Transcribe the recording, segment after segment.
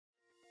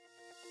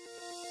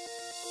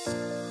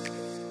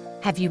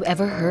Have you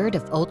ever heard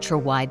of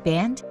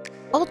Ultra-Wideband?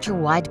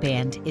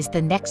 Ultra-Wideband is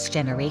the next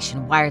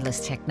generation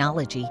wireless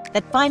technology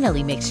that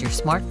finally makes your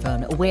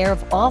smartphone aware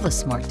of all the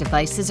smart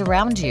devices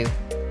around you.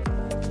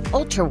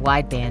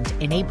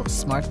 Ultra-Wideband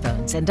enables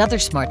smartphones and other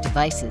smart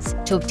devices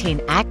to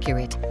obtain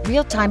accurate,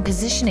 real-time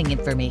positioning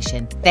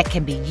information that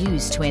can be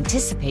used to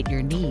anticipate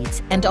your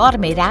needs and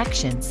automate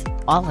actions,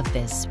 all of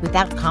this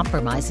without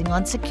compromising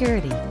on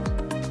security.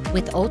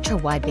 With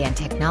Ultra-Wideband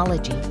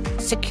technology,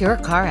 secure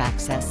car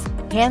access,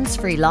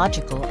 hands-free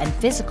logical and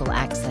physical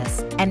access,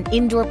 and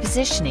indoor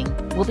positioning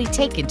will be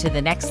taken to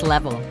the next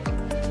level.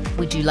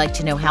 Would you like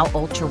to know how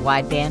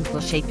Ultra-Wideband will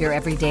shape your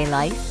everyday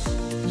life?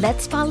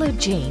 Let's follow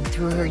Jane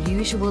through her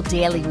usual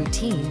daily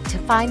routine to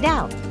find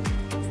out.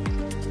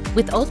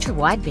 With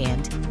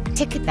Ultra-Wideband,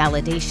 ticket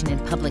validation in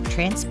public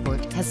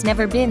transport has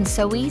never been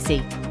so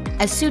easy.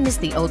 As soon as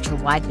the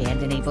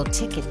Ultra-Wideband-enabled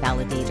ticket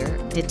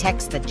validator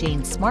detects that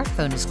Jane's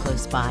smartphone is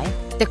close by,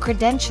 the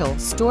credential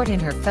stored in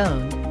her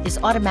phone is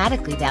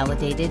automatically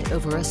validated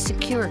over a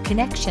secure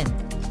connection.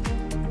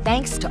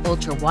 Thanks to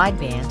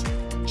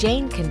Ultra-Wideband,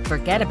 Jane can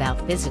forget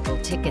about physical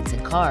tickets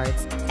and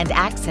cards and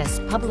access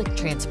public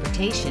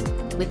transportation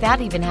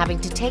without even having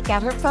to take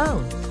out her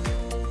phone.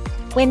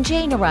 When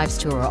Jane arrives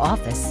to her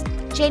office,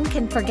 Jane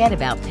can forget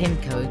about PIN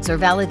codes or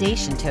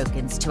validation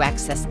tokens to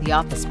access the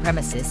office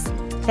premises.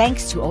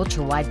 Thanks to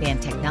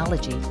Ultra-Wideband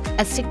technology,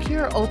 a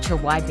secure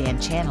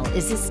Ultra-Wideband channel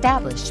is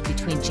established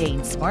between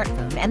Jane's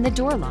smartphone and the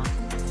door lock.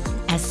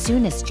 As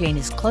soon as Jane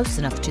is close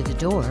enough to the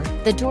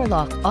door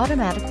lock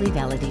automatically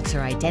validates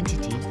her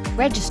identity,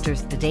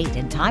 registers the date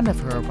and time of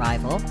her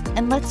arrival,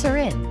 and lets her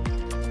in.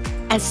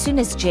 As soon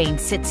as Jane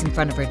sits in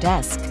front of her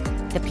desk,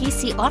 the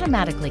PC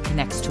automatically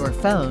connects to her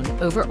phone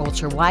over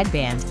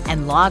Ultra-Wideband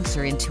and logs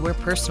her into her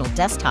personal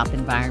desktop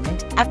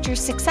environment after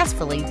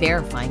successfully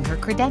verifying her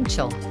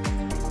credential.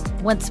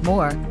 Once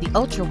more, the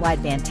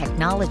Ultra-Wideband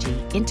technology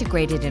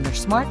integrated in her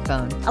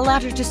smartphone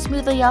allowed her to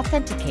smoothly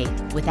authenticate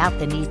without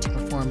the need to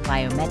perform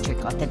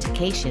biometric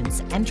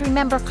authentications and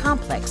remember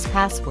complex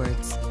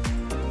passwords.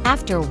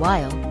 After a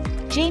while,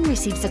 Jane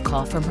receives a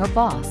call from her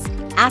boss,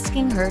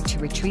 asking her to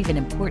retrieve an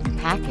important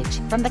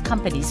package from the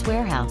company's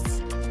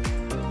warehouse.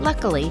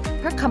 Luckily,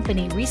 her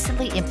company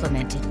recently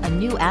implemented a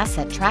new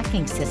asset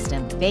tracking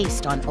system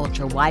based on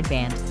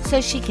Ultra-Wideband, so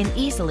she can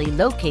easily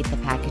locate the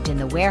package in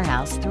the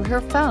warehouse through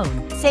her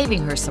phone,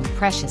 saving her some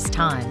precious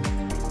time.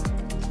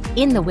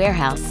 In the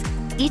warehouse,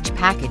 each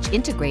package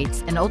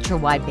integrates an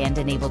Ultra-Wideband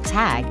enabled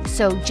tag,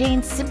 so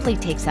Jane simply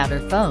takes out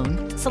her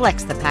phone,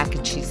 selects the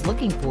package she's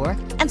looking for,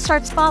 and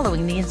starts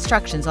following the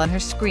instructions on her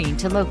screen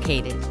to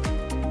locate it.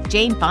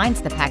 Jane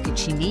finds the package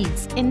she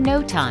needs in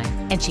no time,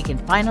 and she can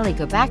finally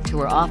go back to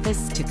her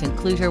office to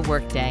conclude her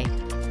workday.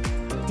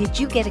 Did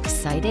you get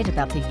excited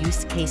about the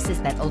use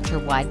cases that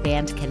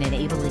Ultra-Wideband can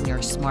enable in your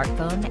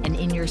smartphone and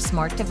in your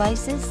smart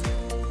devices?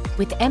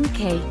 With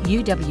MK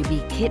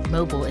UWB Kit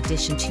Mobile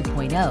Edition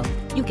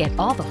 2.0, you get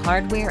all the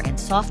hardware and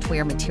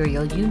software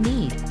material you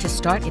need to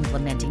start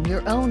implementing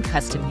your own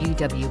custom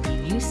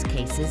UWB use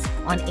cases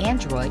on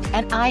Android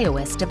and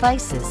iOS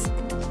devices.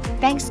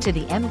 Thanks to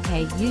the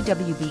MK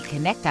UWB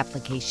Connect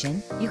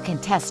application, you can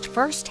test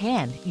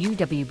first-hand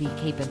UWB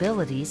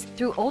capabilities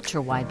through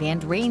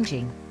Ultra-Wideband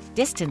ranging,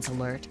 distance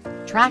alert,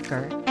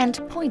 tracker, and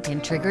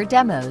point-and-trigger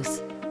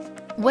demos.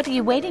 What are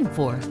you waiting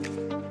for?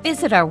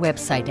 Visit our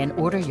website and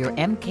order your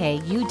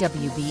MK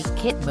UWB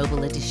Kit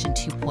Mobile Edition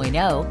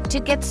 2.0 to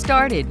get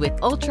started with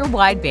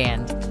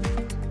Ultra-Wideband.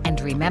 And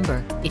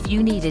remember, if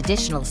you need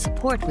additional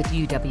support with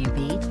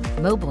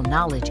UWB, Mobile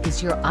Knowledge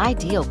is your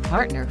ideal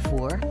partner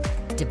for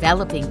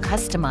developing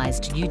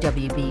customized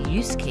UWB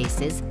use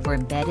cases for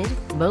embedded,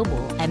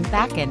 mobile, and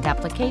back-end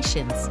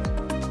applications.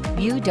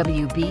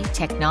 UWB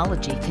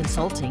Technology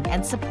Consulting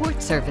and Support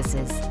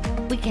Services.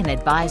 We can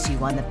advise you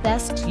on the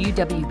best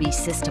UWB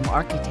system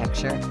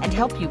architecture and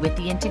help you with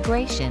the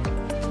integration.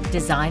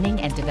 Designing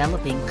and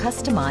developing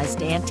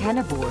customized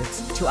antenna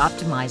boards to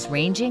optimize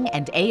ranging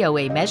and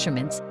AOA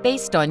measurements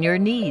based on your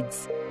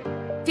needs.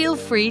 Feel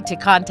free to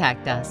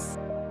contact us.